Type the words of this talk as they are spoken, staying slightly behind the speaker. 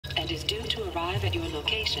It is due to arrive at your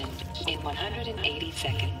location in 180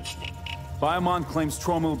 seconds. Biomon claims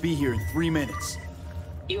trauma will be here in 3 minutes.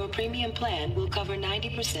 Your premium plan will cover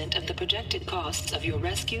 90% of the projected costs of your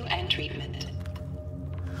rescue and treatment.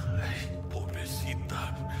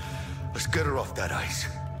 Pobrecita. Let's get her off that ice.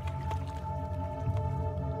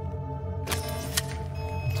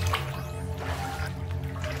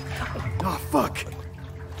 Oh, fuck!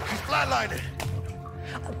 He's flatlining!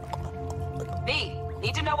 V,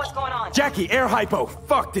 need to know what's going on. Jackie, air hypo!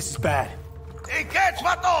 Fuck, this is bad. Hey, catch,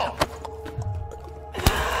 vato!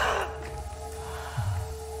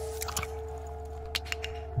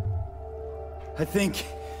 I think...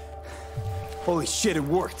 Holy shit, it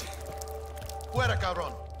worked. Fuera,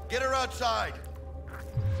 cabrón. Get her outside.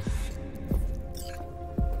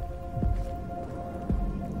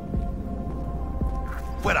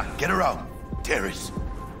 Fuera, get her out. Terrace.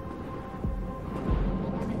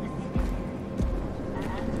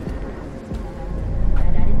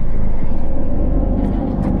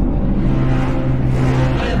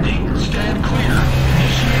 Landing, stand clear.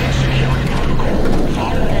 Initiate security protocol.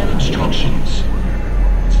 Follow all instructions.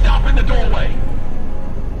 Stop in the doorway.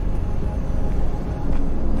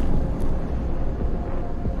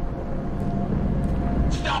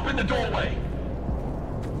 Stop in the doorway.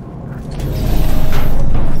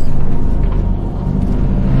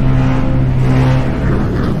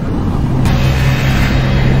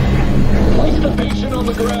 Place the patient on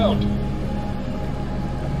the ground.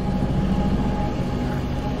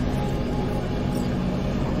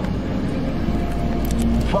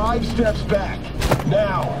 Five steps back.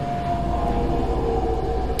 Now.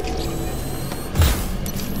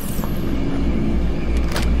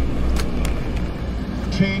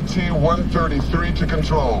 TT-133 to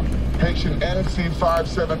control. Patient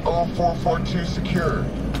NC570442 secure.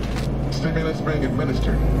 Stimulants being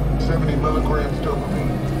administered. 70 milligrams dopamine,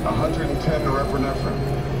 110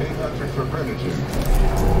 norepinephrine, 800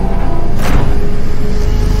 fibrinogen.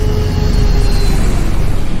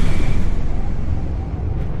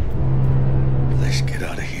 Let's get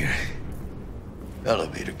out of here.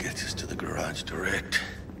 Elevator gets us to the garage direct.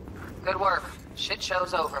 Good work. Shit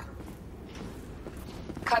show's over.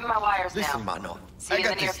 Cutting my wires Listen, now. mano. See you I in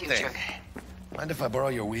got the near this future. thing. Mind if I borrow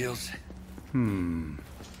your wheels? Hmm.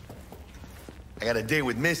 I got a date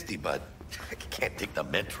with Misty, but I can't take the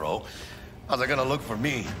metro. How's it gonna look for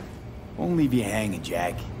me? Won't leave you hanging,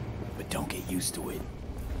 Jack. But don't get used to it.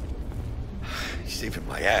 You're saving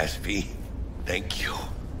my ass, V. Thank you.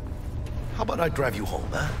 How about I drive you home,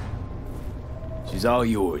 huh? She's all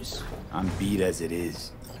yours. I'm beat as it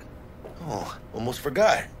is. Oh, almost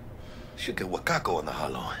forgot. Should get Wakako on the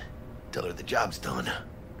holo. Tell her the job's done.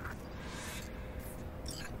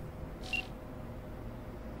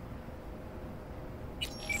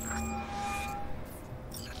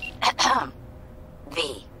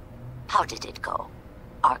 V, how did it go?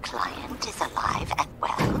 Our client is alive and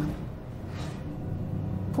well.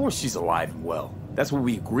 Of course she's alive and well. That's what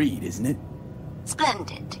we agreed, isn't it?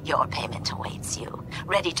 Splendid. Your payment awaits you,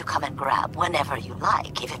 ready to come and grab whenever you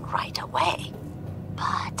like, even right away.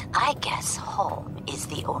 But I guess home is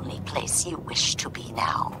the only place you wish to be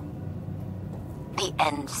now. The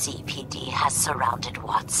NCPD has surrounded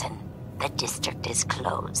Watson. The district is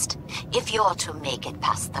closed. If you're to make it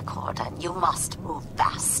past the cordon, you must move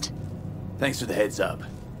fast. Thanks for the heads up.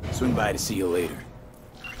 Swing by to see you later.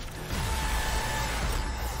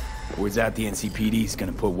 Word's out the NCPD's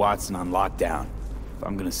gonna put Watson on lockdown. If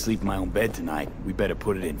I'm gonna sleep in my own bed tonight, we better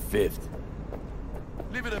put it in 5th.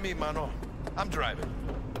 Leave it to me, mano. I'm driving.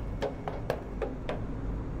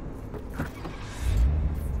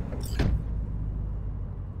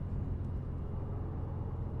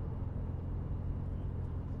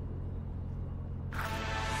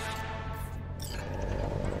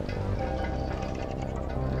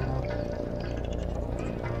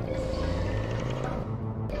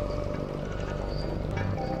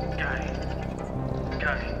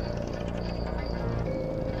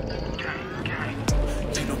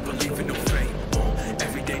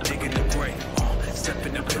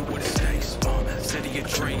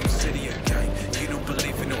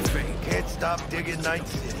 Stop digging Night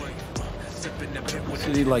City.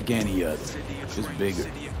 City like any other, just bigger.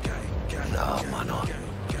 No, mano.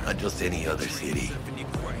 Not just any other city.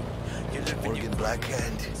 Morgan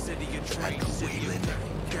Blackhand, Michael Wayland,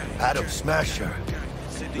 Adam Smasher.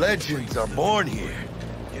 Legends are born here.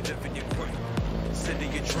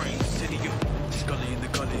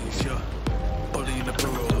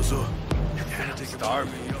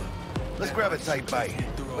 Starving. Let's grab a tight bite.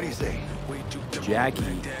 What do you say?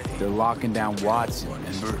 Jackie, they're locking down Watson,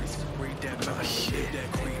 remember? Oh, shit.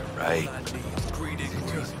 Right.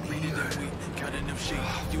 Just me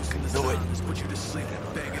Do it. Let's put you to sleep.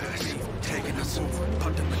 Taking us over. I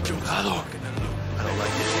don't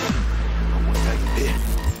like this. What I did.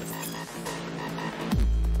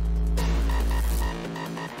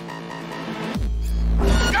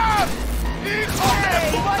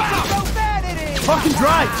 Fucking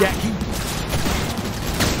drive, Jackie!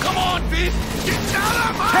 Come on, Beef! Get down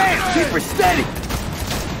on my Hey, keep her steady!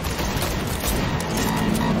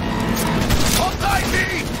 Hold tight, B!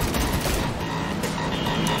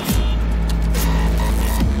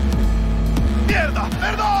 ¡Mierda!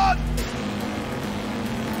 ¡Perdón!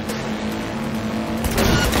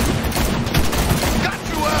 Got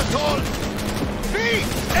you, asshole! B!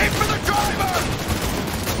 Aim for the driver!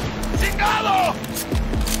 ¡Chingado!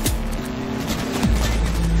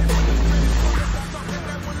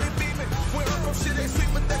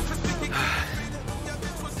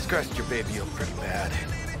 Scratched your baby up pretty bad.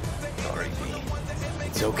 Sorry, B.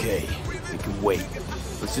 It's okay. We can wait.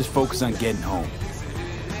 Let's just focus on getting home.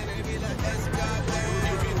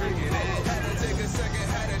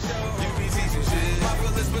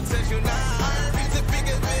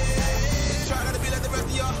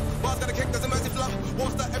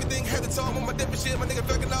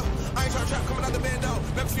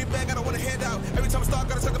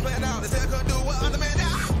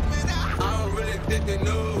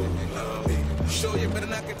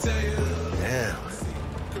 Damn.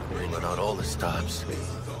 Rolling out all the stops.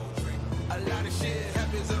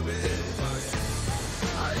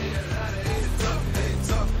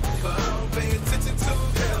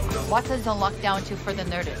 Watson's on lockdown until further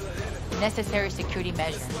notice. Necessary security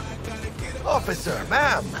measure. Officer,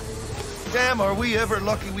 ma'am. Damn, are we ever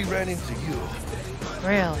lucky we ran into you.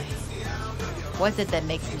 Really? What's it that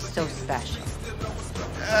makes me so special?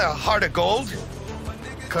 Heart of gold?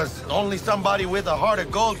 Because only somebody with a heart of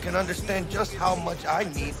gold can understand just how much I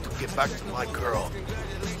need to get back to my girl.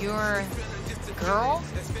 Your girl?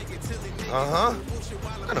 Uh-huh.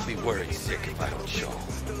 I'm gonna be worried sick if I don't show.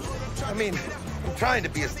 I mean, I'm trying to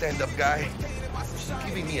be a stand-up guy. She's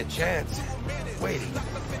giving me a chance. Waiting.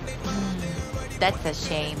 That's a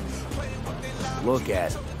shame. Look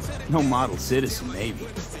at him. No model citizen, maybe,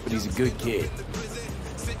 but he's a good kid.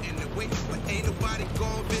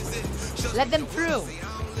 Let them through.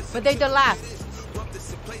 But they're the last.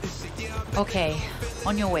 Okay,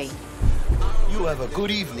 on your way. You have a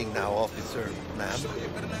good evening now, officer, ma'am. So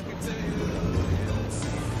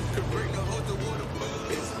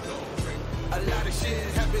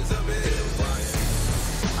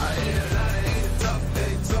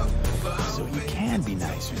you can be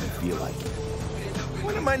nice when you feel like it.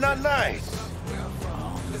 When am I not nice?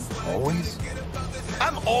 Always?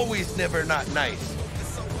 I'm always never not nice.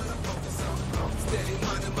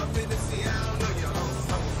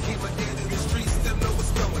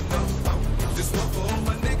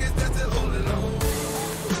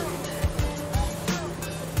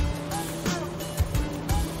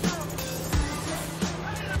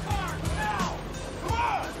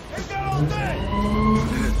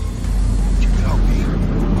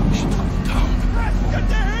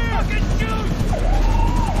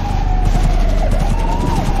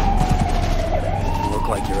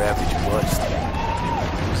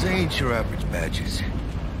 Your average badges.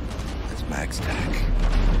 That's Max Tac.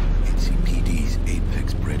 NCPD's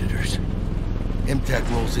apex predators. MTAC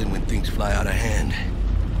rolls in when things fly out of hand.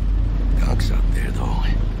 Gonk's out there, though.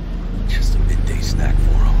 Just a midday snack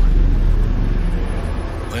for him.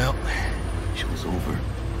 Well, show's over.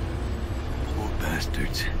 Poor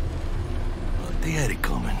bastards. But they had it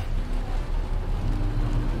coming.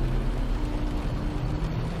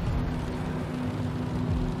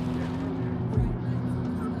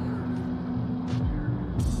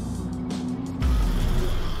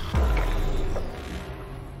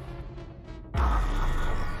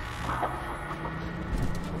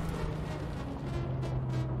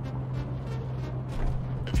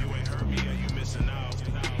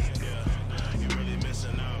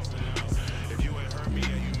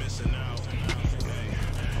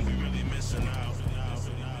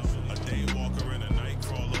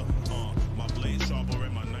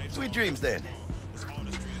 Sweet dreams, then.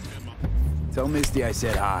 Tell Misty I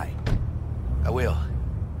said hi. I will.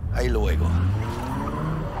 Ahí luego.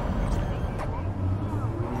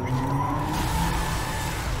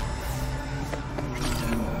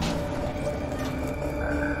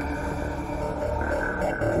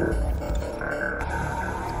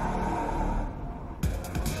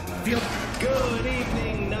 Good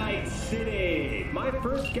evening, Night City. My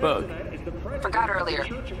first guest Bug. tonight is the president. Forgot earlier. of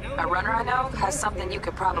the Church of A runner I know Alabama. has something you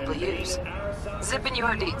could probably use. Zipping you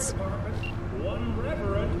her deeds. One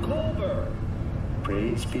Reverend Culver.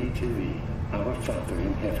 Praise be to thee. our Father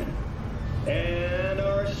in heaven. And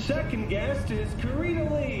our second guest is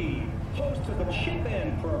Karina Lee, host of the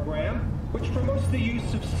Chip-In program, which promotes the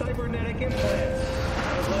use of cybernetic implants.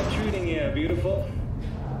 How's life treating you, beautiful?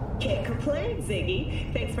 Can't complain,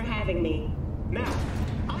 Ziggy. Thanks for having me. Now,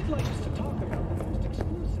 I'd like us to talk about the most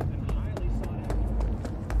exclusive and highly sought after.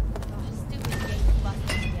 Oh, stupid gate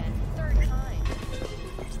busted again. Third time.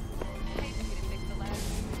 I hate you to fix the last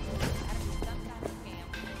one. Gotta be some kind of scam.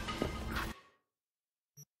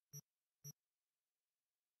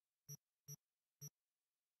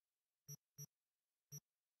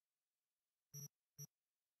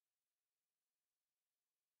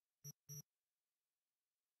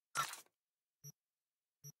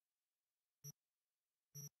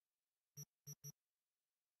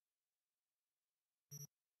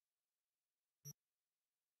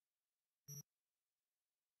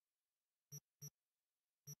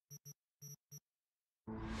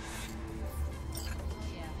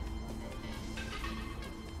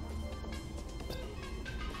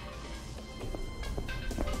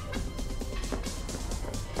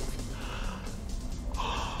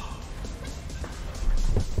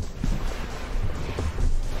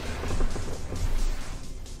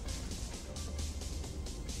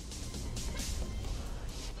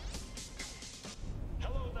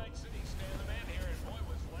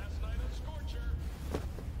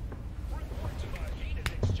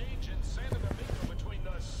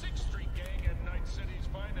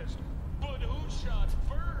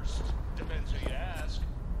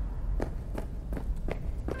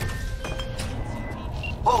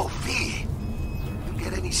 Oh, V! You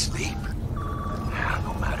get any sleep?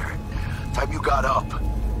 No matter. Time you got up. I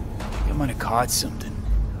think I might have caught something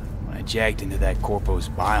when I jacked into that Corpo's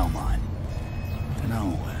biomon.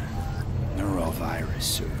 Dunno,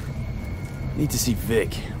 neurovirus or... Need to see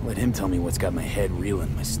Vic. Let him tell me what's got my head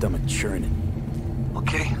reeling, my stomach churning.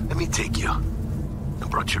 Okay, let me take you. I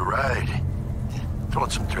brought you a ride. Throw on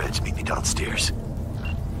some threads, meet me downstairs.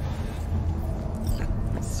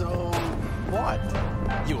 So, what?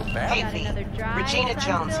 You a bad? Hey, V. Regina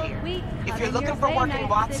Jones here. If you're looking for work in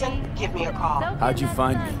Watson, give me a call. How'd you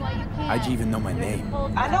find me? How'd you even know my name?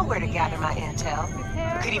 I know where to gather my intel.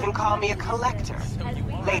 You could even call me a collector.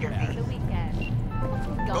 Later, V.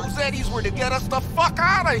 Those Eddies were to get us the fuck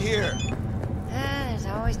out of here! There's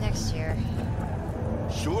always next year.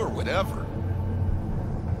 Sure, whatever.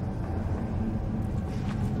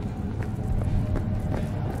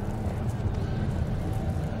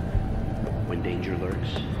 When danger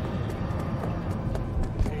lurks.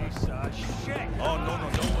 Piece of shit! Oh, no.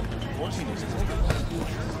 Forcing these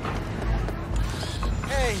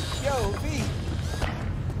Hey, yo, V.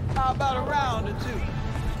 How about a round or two?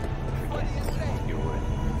 What do you say?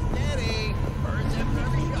 Steady. Birds have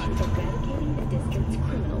every shot. Eradicating the district's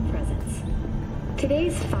criminal presence.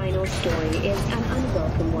 Today's final story is an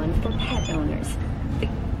unwelcome one for pet owners.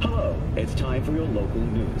 Hello, it's time for your local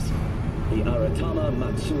news. The Aratama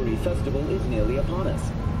Matsuri Festival is nearly upon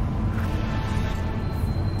us.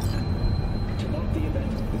 To mark the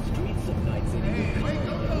event, the streets of Night City will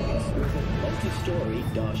cover with exquisite multi-story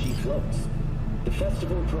dashi floats. The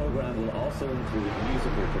festival program will also include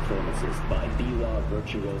musical performances by biwa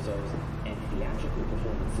virtuosos and theatrical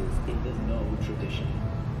performances in the No tradition.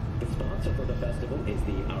 The sponsor for the festival is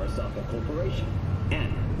the Arasaka Corporation.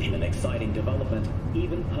 And, in an exciting development,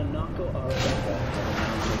 even Hanako Arasaka has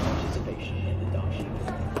announced her participation in the dashi.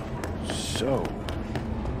 So...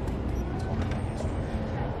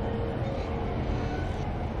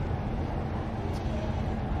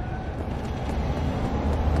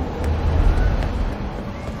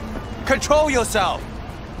 Control yourself!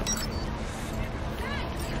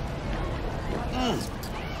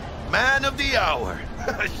 Man of the hour.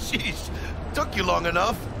 Jeez, took you long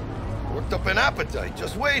enough. Worked up an appetite,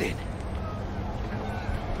 just waiting.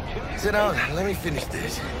 Sit down, let me finish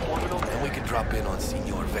this. And we can drop in on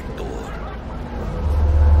Senor Vector.